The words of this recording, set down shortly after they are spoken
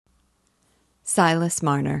Silas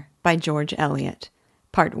Marner by George Eliot.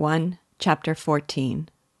 Part 1, Chapter 14.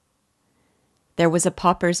 There was a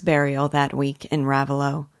pauper's burial that week in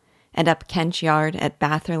Raveloe, and up Kench Yard at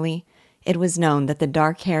Batherley it was known that the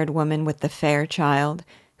dark-haired woman with the fair child,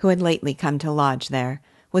 who had lately come to lodge there,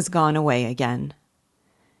 was gone away again.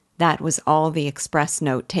 That was all the express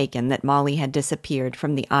note taken that Molly had disappeared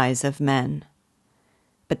from the eyes of men.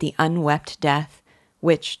 But the unwept death,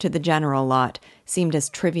 which to the general lot seemed as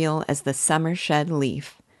trivial as the summer-shed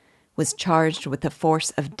leaf, was charged with the force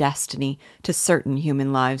of destiny to certain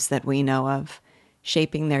human lives that we know of,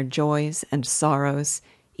 shaping their joys and sorrows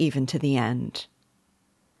even to the end.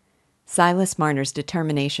 Silas Marner's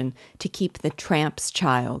determination to keep the tramp's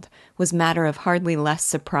child was matter of hardly less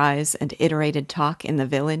surprise and iterated talk in the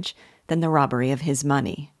village than the robbery of his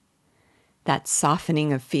money. That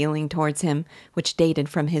softening of feeling towards him which dated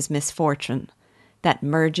from his misfortune, that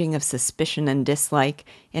merging of suspicion and dislike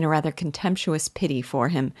in a rather contemptuous pity for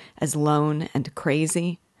him as lone and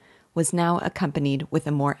crazy, was now accompanied with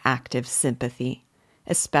a more active sympathy,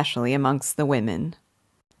 especially amongst the women.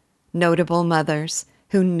 Notable mothers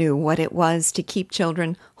who knew what it was to keep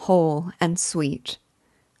children whole and sweet.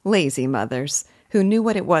 Lazy mothers who knew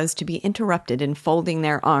what it was to be interrupted in folding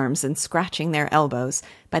their arms and scratching their elbows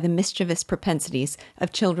by the mischievous propensities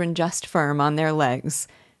of children just firm on their legs,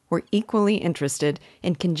 were equally interested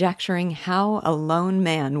in conjecturing how a lone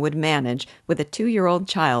man would manage with a 2-year-old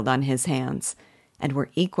child on his hands, and were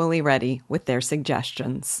equally ready with their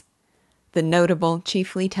suggestions. The notable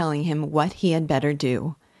chiefly telling him what he had better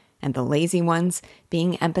do, and the lazy ones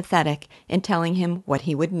being empathetic in telling him what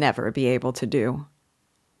he would never be able to do.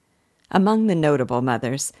 Among the notable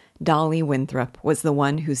mothers, Dolly Winthrop was the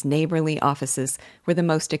one whose neighborly offices were the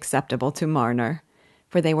most acceptable to Marner,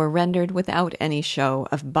 for they were rendered without any show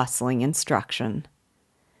of bustling instruction.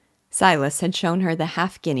 Silas had shown her the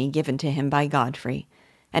half-guinea given to him by Godfrey,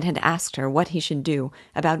 and had asked her what he should do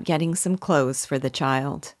about getting some clothes for the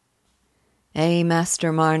child.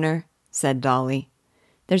 Master Marner," said Dolly,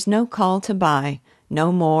 "there's no call to buy,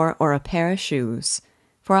 no more or a pair of shoes,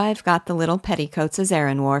 for I've got the little petticoats as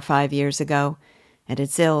Aaron wore 5 years ago, and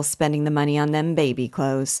it's ill spending the money on them baby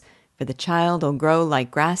clothes, for the child'll grow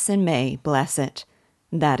like grass in May, bless it.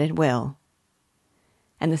 That it will."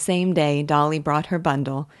 And the same day Dolly brought her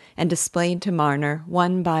bundle and displayed to Marner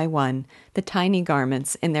one by one the tiny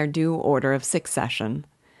garments in their due order of succession,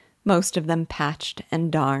 most of them patched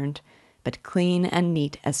and darned, but clean and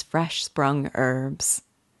neat as fresh-sprung herbs.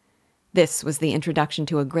 This was the introduction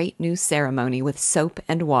to a great new ceremony with soap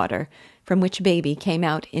and water, from which baby came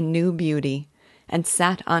out in new beauty, and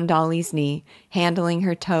sat on Dolly's knee, handling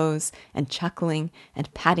her toes, and chuckling,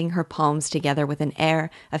 and patting her palms together with an air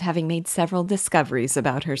of having made several discoveries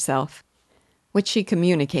about herself, which she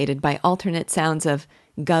communicated by alternate sounds of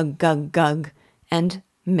gug, gug, gug, and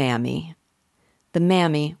mammy. The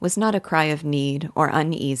mammy was not a cry of need or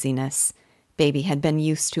uneasiness. Baby had been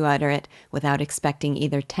used to utter it without expecting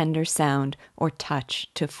either tender sound or touch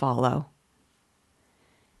to follow.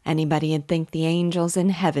 "Anybody'd think the angels in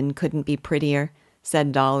heaven couldn't be prettier,"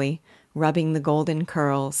 said Dolly, rubbing the golden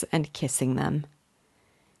curls and kissing them.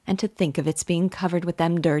 "And to think of its being covered with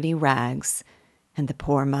them dirty rags, and the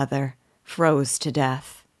poor mother froze to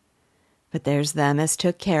death. But there's them as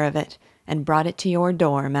took care of it and brought it to your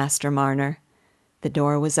door, Master Marner. The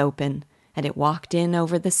door was open, and it walked in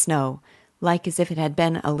over the snow, like as if it had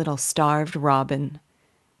been a little starved robin.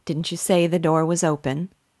 Didn't you say the door was open?"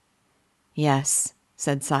 "Yes,"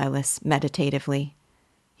 said Silas meditatively.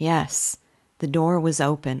 "Yes, the door was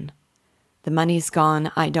open. The money's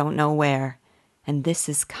gone I don't know where, and this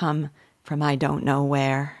is come from I don't know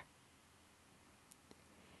where."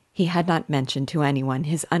 He had not mentioned to anyone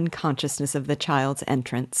his unconsciousness of the child's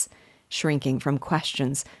entrance, shrinking from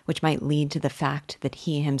questions which might lead to the fact that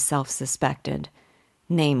he himself suspected,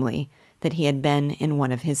 namely, that he had been in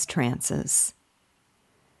one of his trances.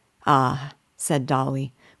 "Ah," said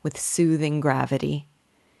Dolly, with soothing gravity,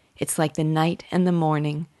 "it's like the night and the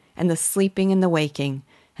morning, and the sleeping and the waking,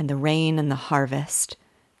 and the rain and the harvest.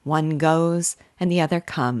 One goes, and the other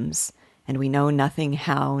comes, and we know nothing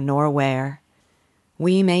how nor where.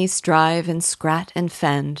 We may strive and scrat and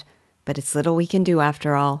fend, but it's little we can do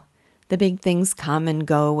after all. The big things come and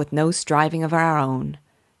go with no striving of our own.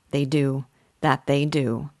 They do, that they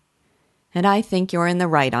do. And I think you're in the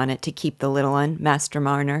right on it to keep the little un, Master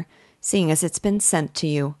Marner, seeing as it's been sent to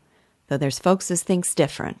you, though there's folks as thinks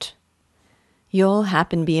different. You'll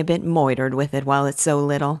happen be a bit moitered with it while it's so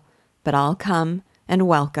little, but I'll come and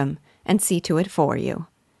welcome and see to it for you.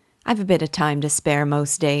 I've a bit of time to spare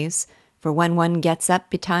most days, for when one gets up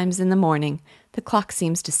betimes in the morning, The clock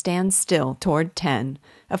seems to stand still toward 10,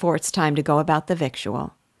 afore it's time to go about the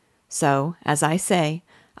victual. So, as I say,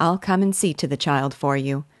 I'll come and see to the child for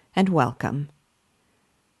you, and welcome."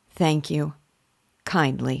 "Thank you.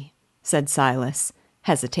 Kindly," said Silas,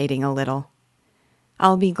 hesitating a little.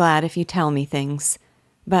 "I'll be glad if you tell me things.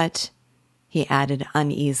 But," he added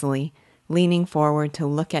uneasily, leaning forward to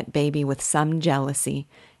look at baby with some jealousy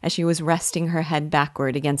as she was resting her head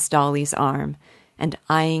backward against Dolly's arm and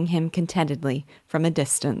eyeing him contentedly from a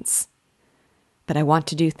distance, "but I want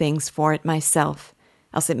to do things for it myself,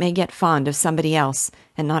 else it may get fond of somebody else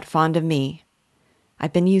and not fond of me.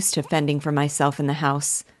 I've been used to fending for myself in the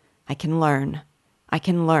house. I can learn.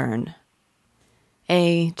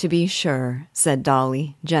 "To be sure," said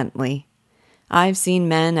Dolly, gently. "I've seen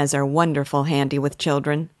men as are wonderful handy with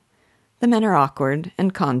children. The men are awkward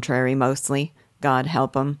and contrary mostly, God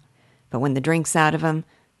help 'em. But when the drink's out of 'em,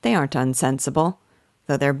 they aren't unsensible,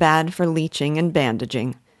 though they're bad for leeching and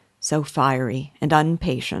bandaging, so fiery and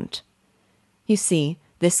unpatient. You see,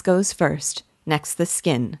 this goes first, next the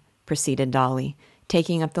skin," proceeded Dolly,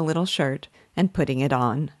 taking up the little shirt and putting it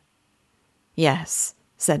on. "Yes,"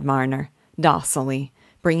 said Marner, docilely,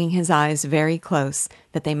 bringing his eyes very close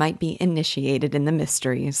that they might be initiated in the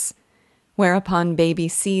mysteries, whereupon baby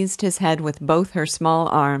seized his head with both her small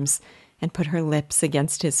arms and put her lips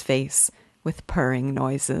against his face with purring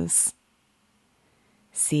noises.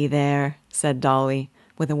 "See there," said Dolly,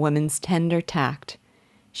 with a woman's tender tact.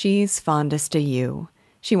 "She's fondest o' you.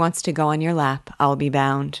 She wants to go on your lap, I'll be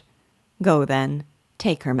bound. Go then.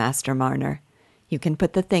 Take her, Master Marner. You can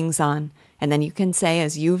put the things on, and then you can say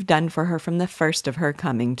as you've done for her from the first of her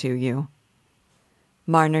coming to you."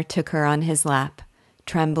 Marner took her on his lap,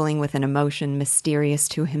 trembling with an emotion mysterious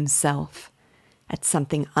to himself, at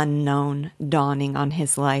something unknown dawning on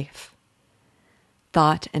his life.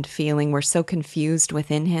 Thought and feeling were so confused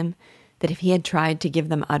within him that if he had tried to give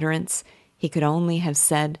them utterance, he could only have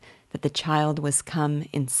said that the child was come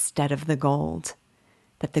instead of the gold,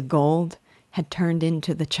 that the gold had turned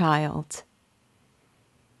into the child.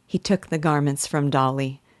 He took the garments from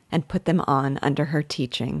Dolly and put them on under her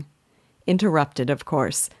teaching, interrupted, of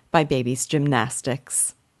course, by baby's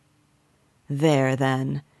gymnastics. "There,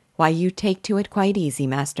 then. Why, you take to it quite easy,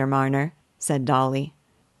 Master Marner," said Dolly.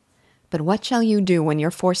 "But what shall you do when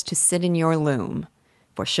you're forced to sit in your loom?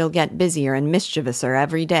 For she'll get busier and mischievous'er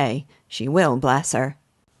every day. She will, bless her.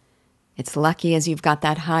 It's lucky as you've got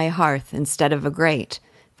that high hearth instead of a grate,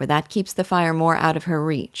 for that keeps the fire more out of her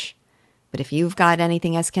reach. But if you've got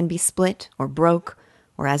anything as can be split or broke,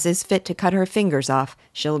 or as is fit to cut her fingers off,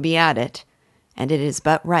 she'll be at it, and it is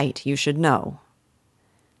but right you should know."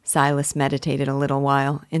 Silas meditated a little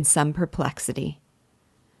while in some perplexity.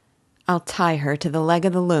 "I'll tie her to the leg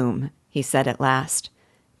of the loom," he said at last.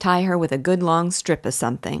 "Tie her with a good long strip o'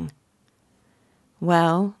 something."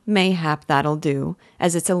 "Well, mayhap that'll do,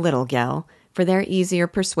 as it's a little gell, for they're easier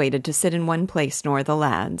persuaded to sit in one place nor the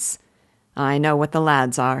lads. I know what the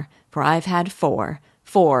lads are, for I've had four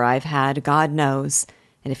I've had, God knows,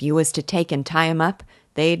 and if you was to take and tie 'em up,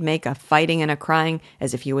 they'd make a fighting and a crying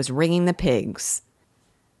as if you was ringing the pigs.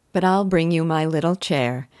 But I'll bring you my little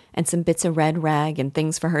chair, and some bits of red rag and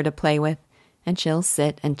things for her to play with, and she'll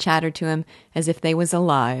sit and chatter to 'em as if they was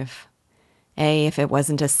alive. If it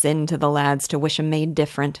wasn't a sin to the lads to wish 'em made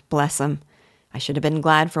different, bless 'em, I should have been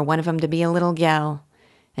glad for one of 'em to be a little gal.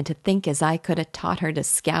 And to think as I could have taught her to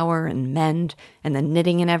scour and mend, and the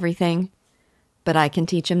knitting and everything. But I can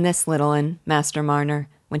teach 'em this little un, Master Marner,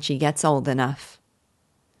 when she gets old enough."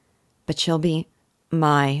 "But she'll be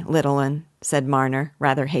my little un," said Marner,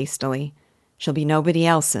 rather hastily. "She'll be nobody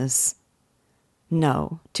else's."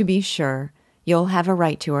 "No, to be sure, you'll have a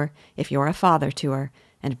right to her, if you're a father to her,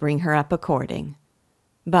 and bring her up according.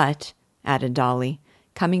 But," added Dolly,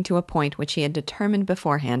 coming to a point which he had determined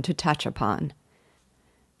beforehand to touch upon,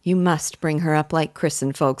 "you must bring her up like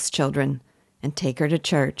christened folks' children, and take her to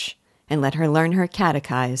church, and let her learn her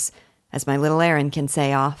catechise, as my little Aaron can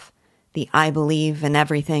say off, the I believe and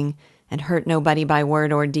everything, and hurt nobody by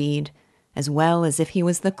word or deed, as well as if he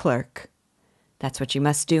was the clerk. That's what you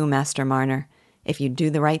must do, Master Marner, if you do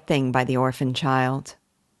the right thing by the orphan child."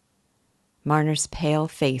 Marner's pale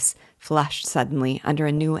face flushed suddenly under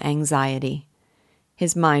a new anxiety.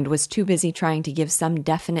 His mind was too busy trying to give some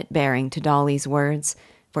definite bearing to Dolly's words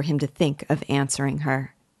for him to think of answering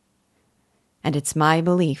her. "And it's my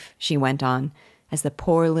belief," she went on, "as the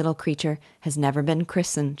poor little creature has never been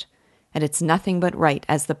christened, and it's nothing but right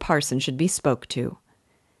as the parson should be spoke to.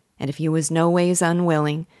 And if you was no ways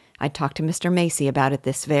unwilling, I'd talk to Mr. Macy about it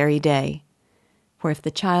this very day. For if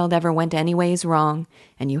the child ever went any ways wrong,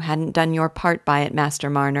 and you hadn't done your part by it, Master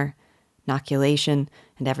Marner, inoculation,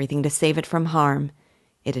 and everything to save it from harm,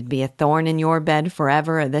 it'd be a thorn in your bed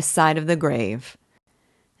forever o' this side of the grave.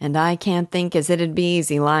 And I can't think as it'd be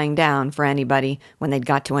easy lying down for anybody when they'd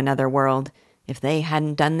got to another world, if they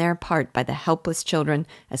hadn't done their part by the helpless children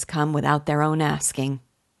as come without their own asking."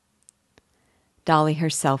 Dolly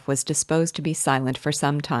herself was disposed to be silent for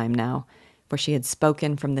some time now, for she had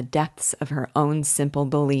spoken from the depths of her own simple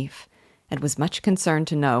belief, and was much concerned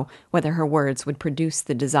to know whether her words would produce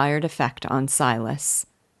the desired effect on Silas.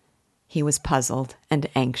 He was puzzled and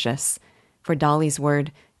anxious, for Dolly's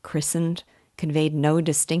word, christened, conveyed no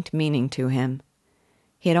distinct meaning to him.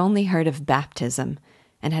 He had only heard of baptism,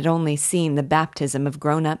 and had only seen the baptism of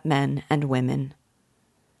grown-up men and women.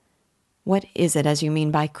 "What is it as you mean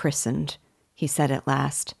by christened?" he said at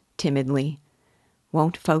last, timidly.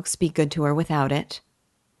 "Won't folks be good to her without it?"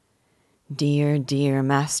 "Dear, dear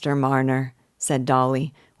Master Marner," said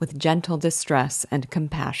Dolly, with gentle distress and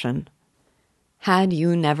compassion. "Had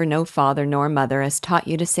you never no father nor mother as taught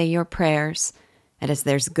you to say your prayers, and as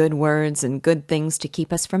there's good words and good things to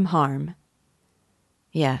keep us from harm?"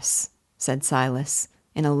 "Yes," said Silas,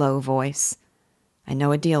 in a low voice. "I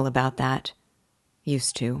know a deal about that.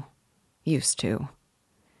 Used to.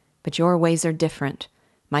 But your ways are different.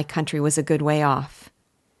 My country was a good way off."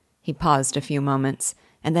 He paused a few moments,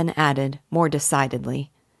 and then added, more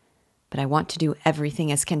decidedly, "But I want to do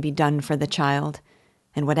everything as can be done for the child,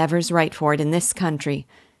 and whatever's right for it in this country,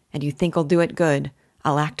 and you think'll do it good,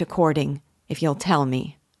 I'll act according, if you'll tell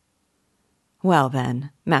me." "Well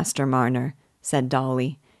then, Master Marner," said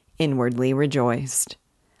Dolly, inwardly rejoiced,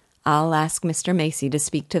 "I'll ask Mr. Macy to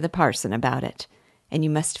speak to the parson about it, and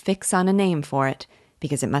you must fix on a name for it,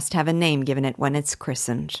 because it must have a name given it when it's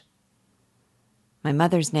christened." "My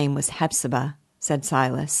mother's name was Hepzibah," said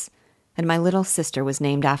Silas, "and my little sister was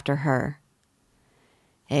named after her."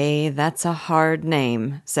 That's a hard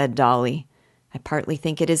name," said Dolly. "I partly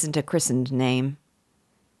think it isn't a christened name."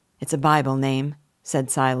 "It's a Bible name," said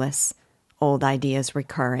Silas, old ideas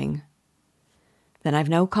recurring. "Then I've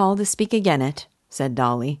no call to speak again it," said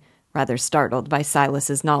Dolly, rather startled by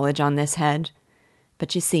Silas's knowledge on this head.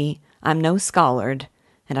 "But you see, I'm no scholard,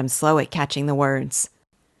 and I'm slow at catching the words.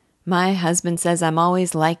 My husband says I'm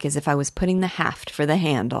always like as if I was putting the haft for the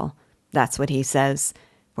handle. That's what he says,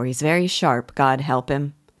 for he's very sharp, God help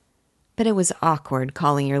him. But it was awkward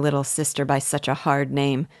calling your little sister by such a hard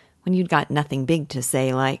name when you'd got nothing big to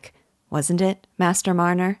say, like, wasn't it, Master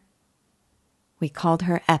Marner?" "We called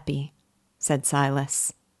her Eppie," said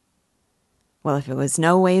Silas. "Well, if it was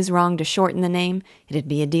no ways wrong to shorten the name, it'd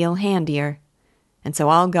be a deal handier. And so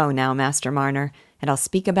I'll go now, Master Marner, and I'll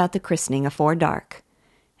speak about the christening afore dark.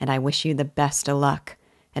 And I wish you the best o' luck,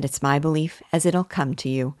 and it's my belief as it'll come to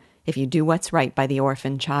you, if you do what's right by the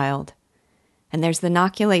orphan child. And there's the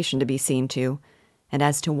inoculation to be seen to, and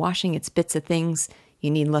as to washing its bits of things,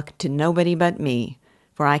 you need look to nobody but me,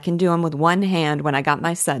 for I can do 'em with one hand when I got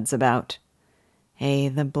my suds about.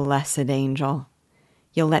 The blessed angel.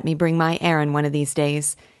 You'll let me bring my Aaron one of these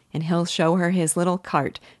days, and he'll show her his little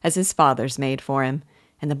cart as his father's made for him,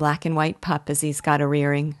 and the black and white pup as he's got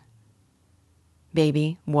a-rearing."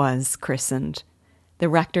 Baby was christened, the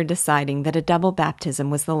rector deciding that a double baptism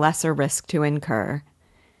was the lesser risk to incur.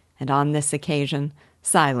 And on this occasion,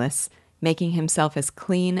 Silas, making himself as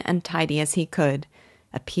clean and tidy as he could,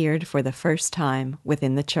 appeared for the first time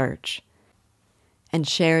within the church, and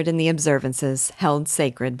shared in the observances held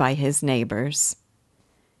sacred by his neighbors.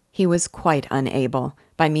 He was quite unable,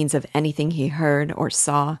 by means of anything he heard or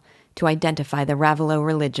saw, to identify the Ravelot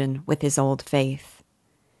religion with his old faith.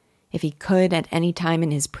 If he could at any time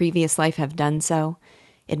in his previous life have done so,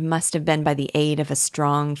 it must have been by the aid of a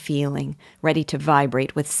strong feeling, ready to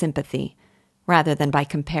vibrate with sympathy, rather than by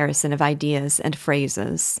comparison of ideas and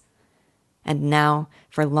phrases. And now,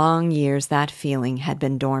 for long years, that feeling had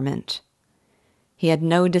been dormant. He had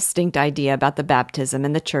no distinct idea about the baptism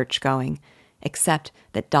and the church-going, except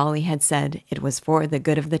that Dolly had said it was for the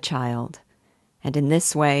good of the child. And in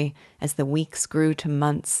this way, as the weeks grew to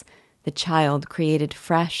months, the child created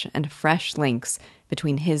fresh and fresh links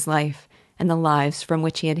between his life and the lives from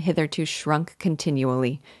which he had hitherto shrunk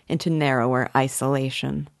continually into narrower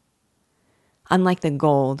isolation. Unlike the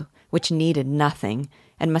gold, which needed nothing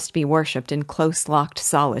and must be worshipped in close-locked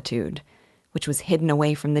solitude, which was hidden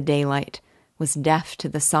away from the daylight, was deaf to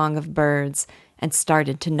the song of birds, and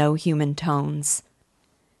started to know human tones,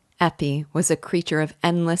 Eppie was a creature of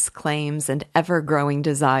endless claims and ever-growing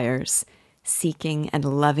desires, seeking and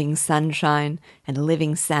loving sunshine and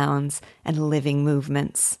living sounds and living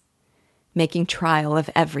movements, making trial of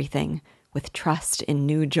everything with trust in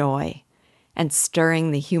new joy, and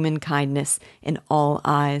stirring the human kindness in all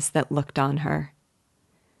eyes that looked on her.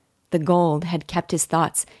 The gold had kept his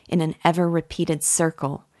thoughts in an ever-repeated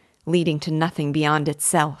circle, leading to nothing beyond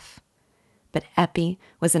itself. But Eppie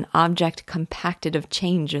was an object compacted of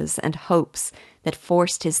changes and hopes that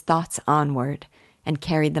forced his thoughts onward and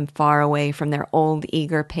carried them far away from their old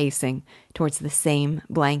eager pacing towards the same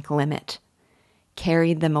blank limit.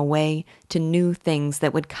 Carried them away to new things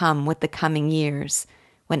that would come with the coming years,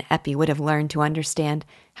 when Eppie would have learned to understand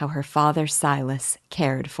how her father Silas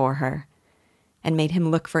cared for her, and made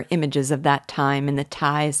him look for images of that time in the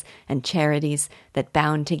ties and charities that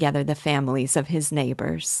bound together the families of his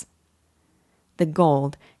neighbors. The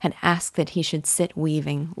gold had asked that he should sit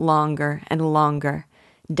weaving longer and longer,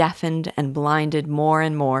 deafened and blinded more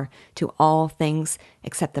and more to all things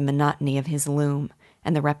except the monotony of his loom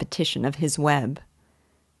and the repetition of his web.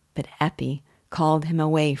 But Eppie called him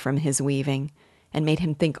away from his weaving and made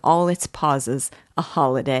him think all its pauses a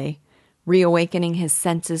holiday, reawakening his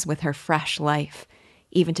senses with her fresh life,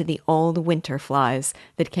 even to the old winter flies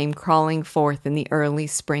that came crawling forth in the early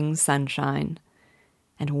spring sunshine,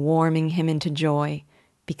 and warming him into joy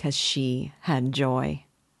because she had joy.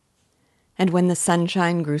 And when the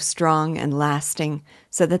sunshine grew strong and lasting,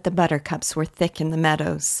 so that the buttercups were thick in the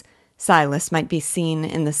meadows, Silas might be seen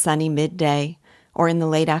in the sunny midday, or in the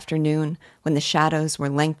late afternoon when the shadows were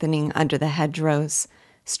lengthening under the hedgerows,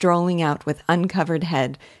 strolling out with uncovered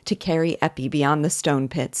head to carry Eppie beyond the stone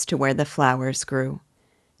pits to where the flowers grew,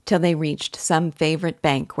 till they reached some favorite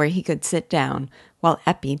bank where he could sit down while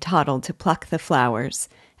Eppie toddled to pluck the flowers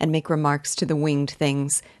and make remarks to the winged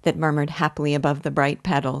things that murmured happily above the bright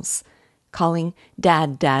petals, calling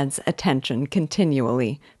Dad's attention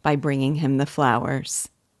continually by bringing him the flowers.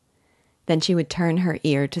 Then she would turn her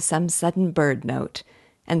ear to some sudden bird note,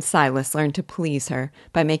 and Silas learned to please her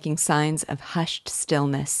by making signs of hushed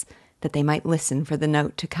stillness that they might listen for the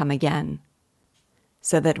note to come again.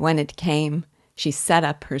 So that when it came, she set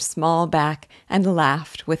up her small back and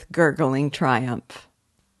laughed with gurgling triumph.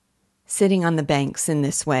 Sitting on the banks in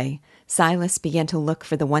this way, Silas began to look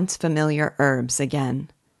for the once familiar herbs again.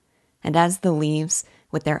 And as the leaves,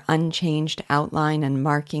 with their unchanged outline and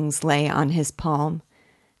markings, lay on his palm,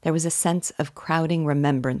 there was a sense of crowding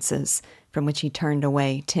remembrances from which he turned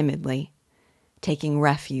away timidly, taking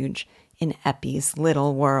refuge in Eppie's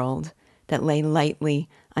little world that lay lightly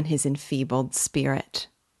on his enfeebled spirit.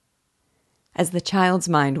 As the child's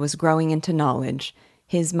mind was growing into knowledge,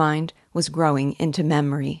 his mind was growing into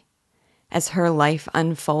memory. As her life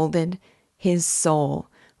unfolded, his soul,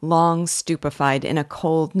 long stupefied in a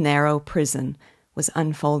cold, narrow prison, was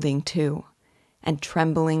unfolding too, and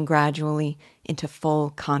trembling gradually into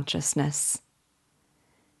full consciousness.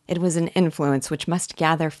 It was an influence which must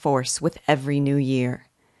gather force with every new year.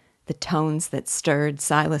 The tones that stirred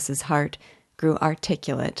Silas's heart grew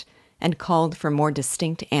articulate and called for more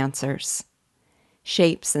distinct answers.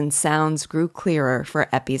 Shapes and sounds grew clearer for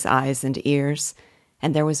Eppie's eyes and ears,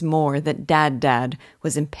 and there was more that Dad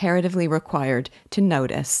was imperatively required to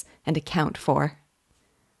notice and account for.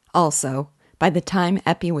 Also, by the time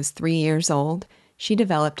Eppie was 3 years old, she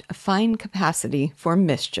developed a fine capacity for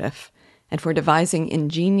mischief and for devising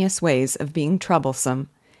ingenious ways of being troublesome,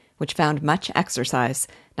 which found much exercise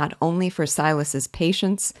not only for Silas's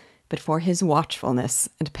patience, but for his watchfulness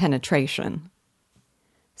and penetration.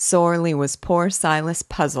 Sorely was poor Silas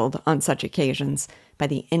puzzled on such occasions by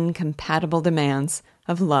the incompatible demands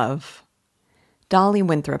of love. Dolly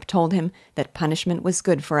Winthrop told him that punishment was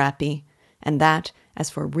good for Eppie, and that, as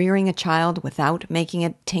for rearing a child without making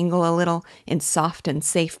it tingle a little in soft and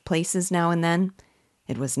safe places now and then,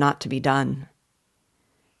 it was not to be done.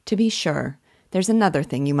 To be sure, there's another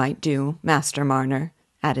thing you might do, Master Marner,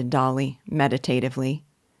 added Dolly meditatively.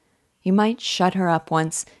 You might shut her up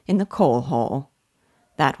once in the coal-hole.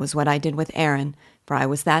 That was what I did with Aaron, for I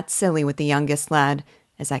was that silly with the youngest lad,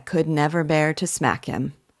 as I could never bear to smack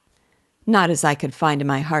him. Not as I could find in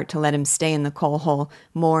my heart to let him stay in the coal-hole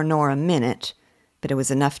more nor a minute, but it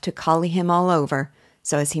was enough to collie him all over,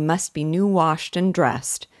 so as he must be new washed and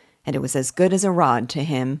dressed, and it was as good as a rod to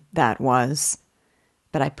him, that was.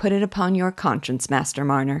 But I put it upon your conscience, Master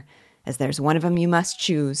Marner, as there's one of 'em you must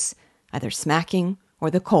choose, either smacking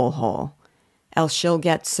or the coal-hole, else she'll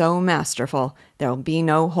get so masterful there'll be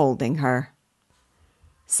no holding her.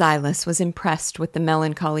 Silas was impressed with the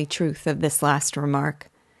melancholy truth of this last remark,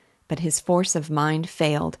 but his force of mind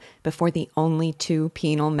failed before the only 2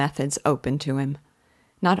 penal methods open to him,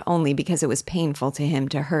 not only because it was painful to him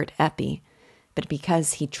to hurt Eppie, but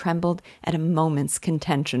because he trembled at a moment's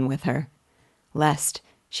contention with her, lest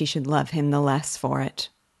she should love him the less for it.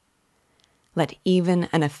 Let even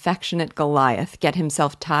an affectionate Goliath get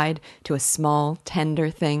himself tied to a small, tender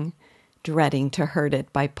thing, dreading to hurt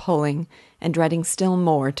it by pulling, and dreading still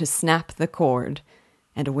more to snap the cord.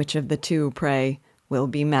 And which of the two, pray, will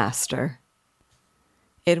be master?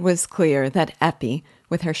 It was clear that Eppie,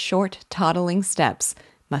 with her short, toddling steps,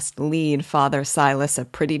 must lead Father Silas a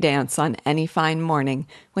pretty dance on any fine morning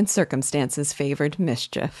when circumstances favored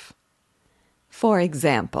mischief. For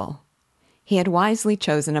example, he had wisely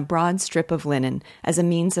chosen a broad strip of linen as a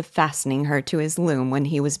means of fastening her to his loom when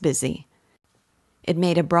he was busy. It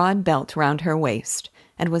made a broad belt round her waist,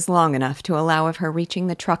 and was long enough to allow of her reaching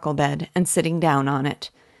the truckle bed and sitting down on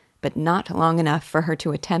it, but not long enough for her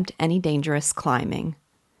to attempt any dangerous climbing.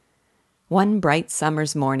 One bright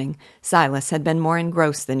summer's morning, Silas had been more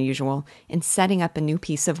engrossed than usual in setting up a new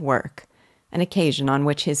piece of work, an occasion on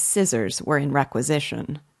which his scissors were in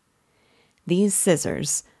requisition. These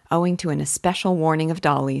scissors, owing to an especial warning of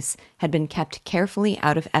Dolly's, had been kept carefully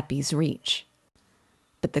out of Eppie's reach.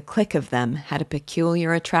 But the click of them had a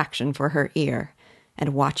peculiar attraction for her ear,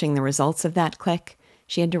 and watching the results of that click,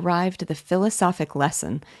 she had derived the philosophic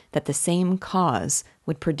lesson that the same cause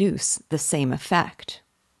would produce the same effect.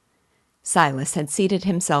 Silas had seated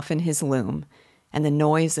himself in his loom, and the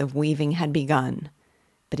noise of weaving had begun,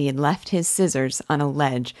 but he had left his scissors on a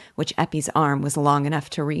ledge which Eppie's arm was long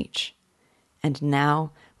enough to reach. And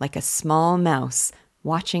now, like a small mouse,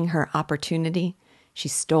 watching her opportunity, she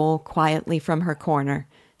stole quietly from her corner,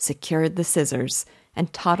 secured the scissors,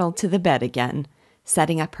 and toddled to the bed again,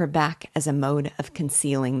 setting up her back as a mode of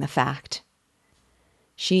concealing the fact.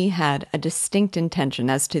 She had a distinct intention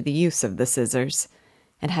as to the use of the scissors,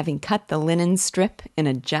 and having cut the linen strip in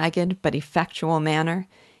a jagged but effectual manner,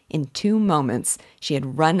 in 2 moments she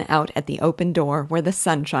had run out at the open door where the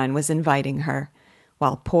sunshine was inviting her,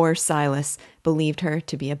 while poor Silas believed her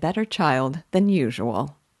to be a better child than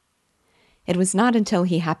usual. It was not until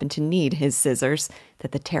he happened to need his scissors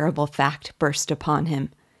that the terrible fact burst upon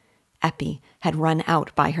him. Eppie had run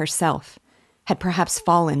out by herself, had perhaps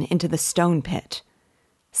fallen into the stone pit.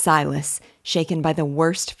 Silas, shaken by the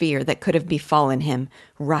worst fear that could have befallen him,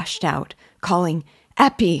 rushed out, calling,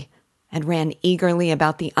 "Eppie!" and ran eagerly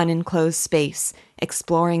about the unenclosed space,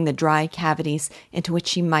 exploring the dry cavities into which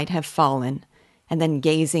she might have fallen, and then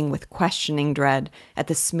gazing with questioning dread at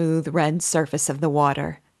the smooth red surface of the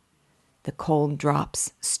water. The cold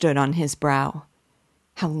drops stood on his brow.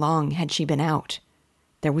 How long had she been out?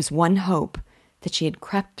 There was one hope, that she had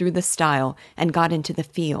crept through the stile and got into the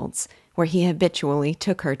fields, where he habitually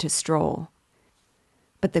took her to stroll.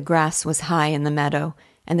 But the grass was high in the meadow,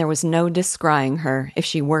 and there was no descrying her if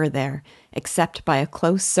she were there, except by a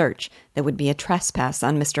close search that would be a trespass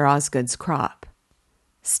on Mr. Osgood's crop.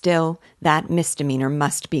 Still, that misdemeanor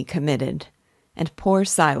must be committed, and poor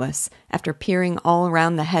Silas, after peering all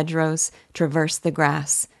around the hedgerows, traversed the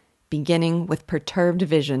grass, beginning with perturbed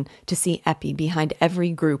vision to see Eppie behind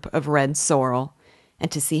every group of red sorrel, and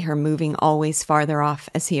to see her moving always farther off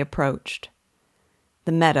as he approached.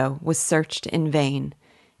 The meadow was searched in vain,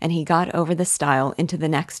 and he got over the stile into the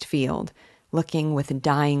next field, looking with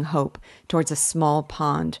dying hope towards a small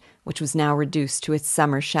pond which was now reduced to its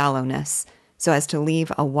summer shallowness, so as to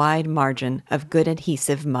leave a wide margin of good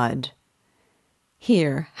adhesive mud.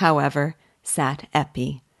 Here, however, sat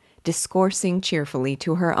Eppie, discoursing cheerfully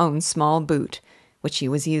to her own small boot, which she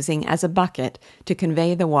was using as a bucket to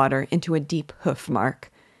convey the water into a deep hoof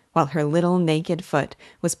mark, while her little naked foot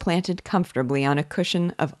was planted comfortably on a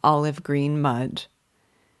cushion of olive-green mud.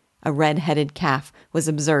 A red-headed calf was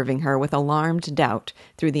observing her with alarmed doubt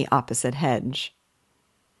through the opposite hedge.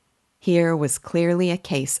 Here was clearly a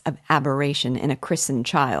case of aberration in a christened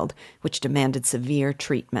child, which demanded severe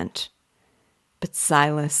treatment. But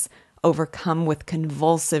Silas, overcome with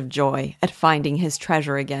convulsive joy at finding his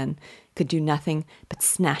treasure again, could do nothing but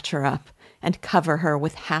snatch her up and cover her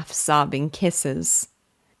with half-sobbing kisses.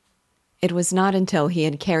 It was not until he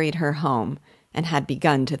had carried her home and had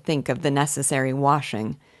begun to think of the necessary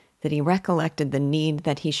washing that he recollected the need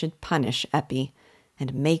that he should punish Eppie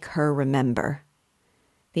and make her remember.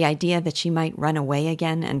 The idea that she might run away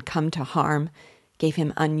again and come to harm gave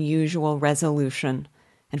him unusual resolution,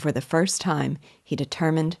 and for the first time he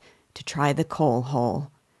determined to try the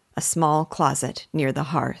coal-hole, a small closet near the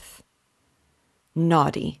hearth.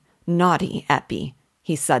 "Naughty, naughty Eppie,"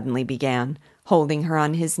 he suddenly began, holding her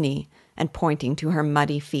on his knee and pointing to her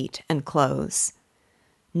muddy feet and clothes.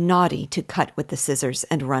 "Naughty to cut with the scissors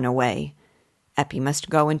and run away. Eppie must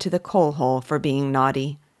go into the coal-hole for being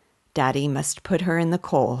naughty. Daddy must put her in the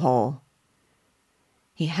coal-hole."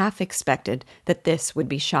 He half expected that this would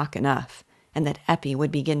be shock enough, and that Eppie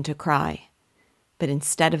would begin to cry. But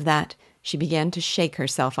instead of that, she began to shake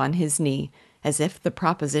herself on his knee, as if the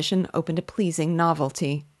proposition opened a pleasing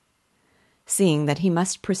novelty. seeing that he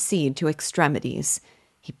must proceed to extremities,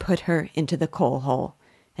 he put her into the coal-hole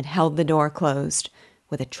and held the door closed,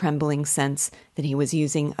 with a trembling sense that he was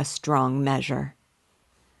using a strong measure.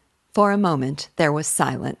 For a moment there was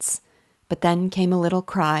silence, but then came a little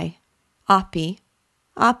cry, "Oppie,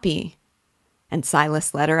 Oppie," and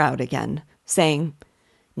Silas let her out again, saying,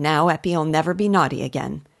 "Now Eppie'll never be naughty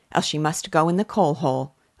again, else she must go in the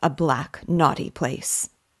coal-hole, a black, naughty place."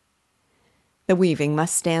 The weaving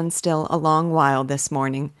must stand still a long while this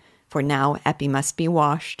morning, for now Eppie must be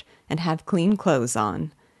washed and have clean clothes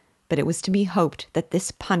on. But it was to be hoped that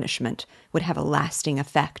this punishment would have a lasting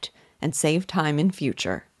effect and save time in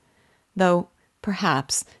future, though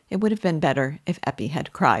perhaps it would have been better if Eppie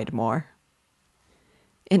had cried more.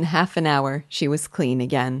 In half an hour she was clean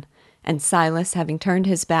again, and Silas, having turned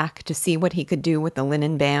his back to see what he could do with the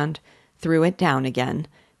linen band, threw it down again,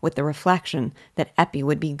 with the reflection that Eppie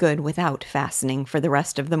would be good without fastening for the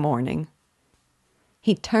rest of the morning.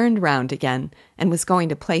 He turned round again and was going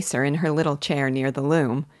to place her in her little chair near the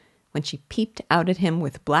loom, when she peeped out at him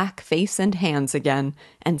with black face and hands again,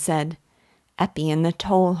 and said, "Eppie in the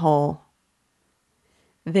toll-hole."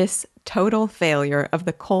 This total failure of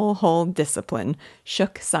the coal-hole discipline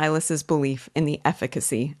shook Silas's belief in the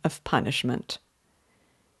efficacy of punishment.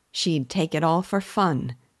 "She'd take it all for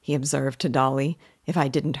fun," he observed to Dolly, "if I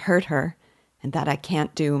didn't hurt her, and that I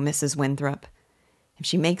can't do, Mrs. Winthrop. If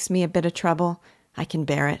she makes me a bit of trouble, I can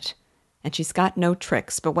bear it, and she's got no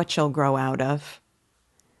tricks but what she'll grow out of."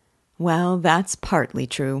 "Well, that's partly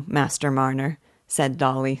true, Master Marner," said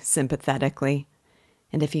Dolly sympathetically.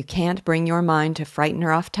 "And if you can't bring your mind to frighten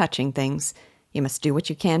her off touching things, you must do what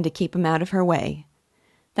you can to keep 'em out of her way.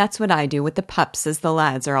 That's what I do with the pups as the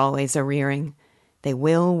lads are always a-rearing. They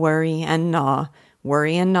will worry and gnaw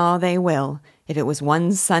they will, if it was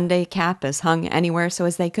one Sunday cap as hung anywhere so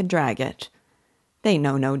as they could drag it. They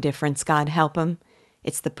know no difference, God help 'em.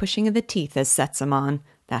 It's the pushing of the teeth as sets 'em on,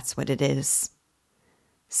 that's what it is."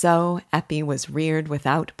 So Eppie was reared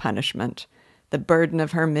without punishment, the burden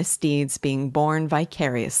of her misdeeds being borne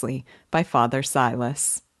vicariously by Father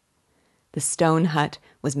Silas. The stone hut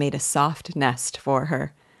was made a soft nest for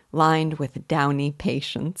her, lined with downy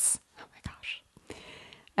patience. Oh my gosh.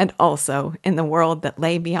 And also, in the world that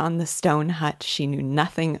lay beyond the stone hut, she knew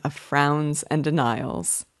nothing of frowns and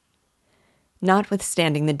denials.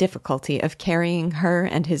 Notwithstanding the difficulty of carrying her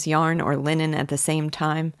and his yarn or linen at the same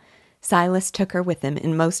time, Silas took her with him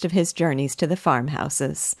in most of his journeys to the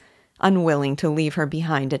farmhouses, unwilling to leave her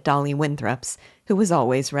behind at Dolly Winthrop's, who was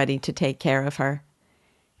always ready to take care of her.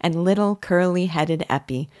 And little curly-headed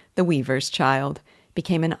Eppie, the weaver's child,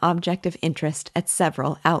 became an object of interest at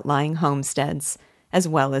several outlying homesteads, as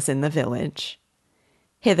well as in the village.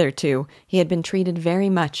 Hitherto he had been treated very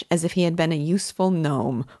much as if he had been a useful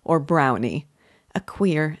gnome or brownie, a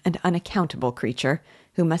queer and unaccountable creature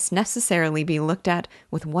who must necessarily be looked at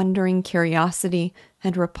with wondering curiosity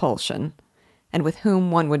and repulsion, and with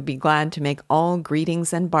whom one would be glad to make all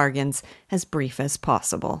greetings and bargains as brief as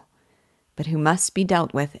possible, but who must be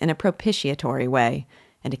dealt with in a propitiatory way,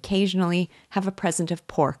 and occasionally have a present of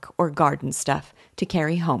pork or garden stuff to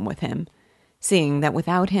carry home with him, seeing that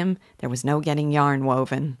without him there was no getting yarn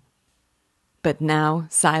woven. But now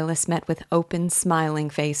Silas met with open, smiling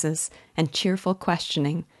faces and cheerful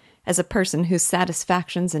questioning, as a person whose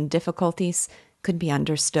satisfactions and difficulties could be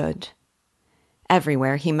understood.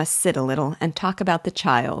 Everywhere he must sit a little and talk about the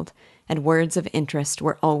child, and words of interest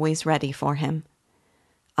were always ready for him.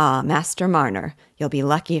 "Ah, Master Marner, you'll be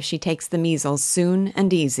lucky if she takes the measles soon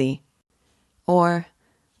and easy." Or,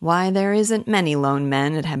 "Why, there isn't many lone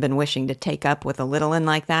men that have been wishing to take up with a little un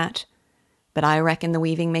like that. But I reckon the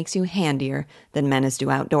weaving makes you handier than men as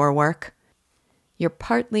do outdoor work. You're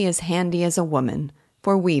partly as handy as a woman,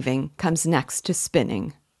 for weaving comes next to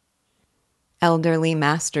spinning." Elderly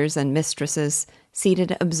masters and mistresses,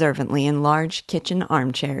 seated observantly in large kitchen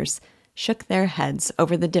armchairs, shook their heads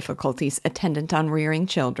over the difficulties attendant on rearing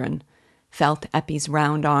children, felt Eppie's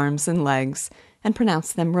round arms and legs, and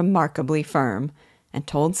pronounced them remarkably firm, and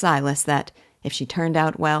told Silas that, if she turned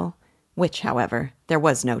out well, which, however, there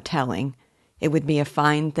was no telling, it would be a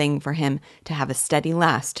fine thing for him to have a steady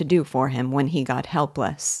lass to do for him when he got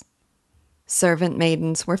helpless. Servant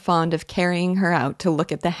maidens were fond of carrying her out to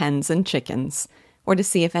look at the hens and chickens, or to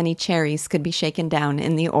see if any cherries could be shaken down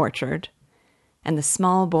in the orchard. And the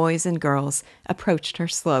small boys and girls approached her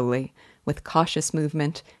slowly, with cautious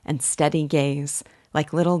movement and steady gaze,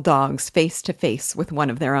 like little dogs face to face with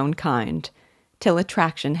one of their own kind, till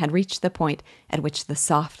attraction had reached the point at which the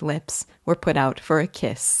soft lips were put out for a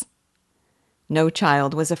kiss. No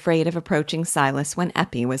child was afraid of approaching Silas when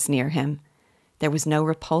Eppie was near him. There was no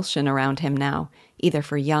repulsion around him now, either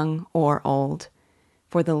for young or old,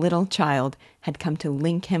 for the little child had come to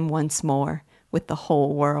link him once more with the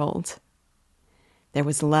whole world. There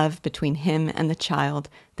was love between him and the child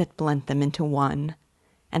that blent them into one,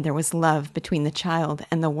 and there was love between the child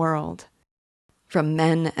and the world. From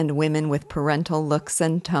men and women with parental looks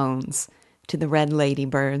and tones, to the red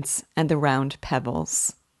ladybirds and the round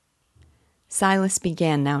pebbles. Silas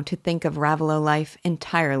began now to think of Raveloe life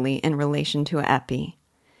entirely in relation to Eppie.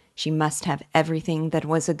 She must have everything that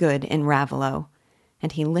was a good in Raveloe,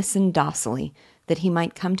 and he listened docilely that he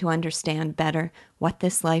might come to understand better what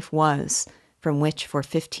this life was, from which for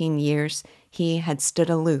 15 years he had stood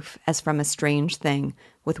aloof as from a strange thing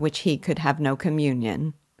with which he could have no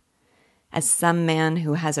communion. As some man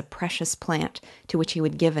who has a precious plant to which he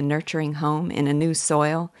would give a nurturing home in a new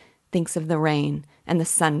soil thinks of the rain and the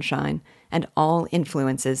sunshine and all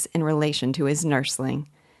influences in relation to his nursling,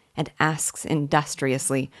 and asks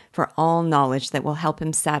industriously for all knowledge that will help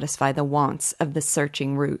him satisfy the wants of the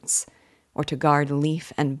searching roots, or to guard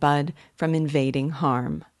leaf and bud from invading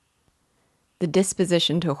harm. The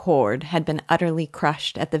disposition to hoard had been utterly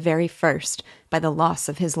crushed at the very first by the loss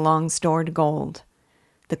of his long-stored gold.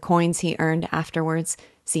 The coins he earned afterwards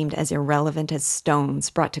seemed as irrelevant as stones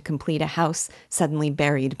brought to complete a house suddenly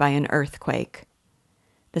buried by an earthquake.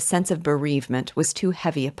 The sense of bereavement was too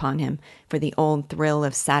heavy upon him for the old thrill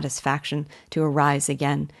of satisfaction to arise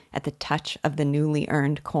again at the touch of the newly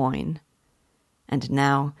earned coin. And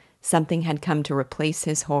now something had come to replace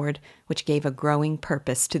his hoard which gave a growing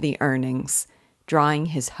purpose to the earnings, drawing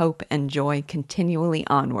his hope and joy continually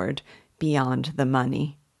onward beyond the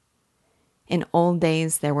money. In old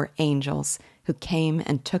days there were angels who came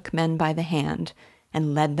and took men by the hand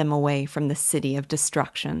and led them away from the city of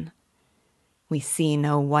destruction. We see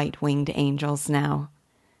no white-winged angels now,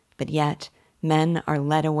 but yet men are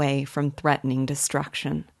led away from threatening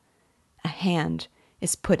destruction. A hand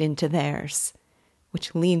is put into theirs,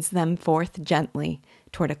 which leads them forth gently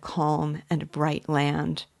toward a calm and bright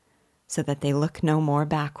land, so that they look no more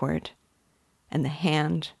backward, and the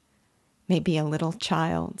hand may be a little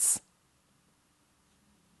child's.